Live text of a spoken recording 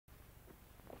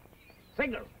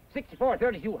Signal.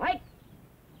 6432, hike.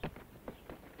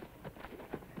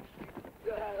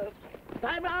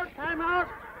 Time out, time out.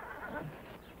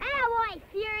 Attaboy,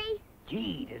 Fury.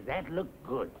 Gee, does that look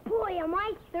good? Boy, am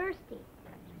I thirsty.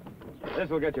 This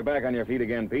will get you back on your feet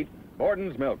again, Pete.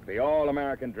 Borden's milk, the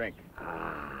all-American drink.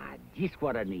 Ah, just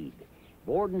what I need.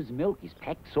 Borden's milk is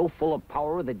packed so full of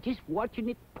power that just watching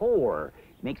it pour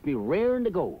makes me raring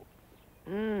to go.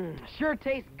 Sure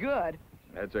tastes good.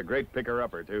 That's a great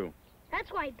picker-upper, too.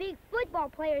 That's why big football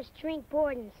players drink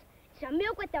Borden's. Some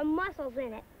milk with the muscles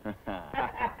in it.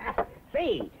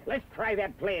 Say, let's try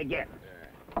that play again.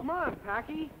 Come on,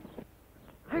 Packy.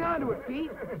 Hang on to it,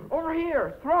 Pete. Over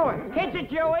here. Throw it. Catch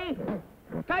it, Joey.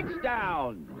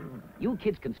 Touchdown. You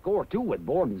kids can score, too, with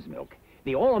Borden's milk.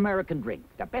 The all-American drink,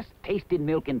 the best tasting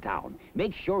milk in town.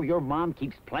 Make sure your mom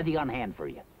keeps plenty on hand for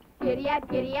you. Giddy up,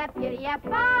 giddy up, giddy up.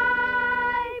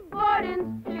 Buy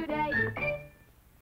Borden's today.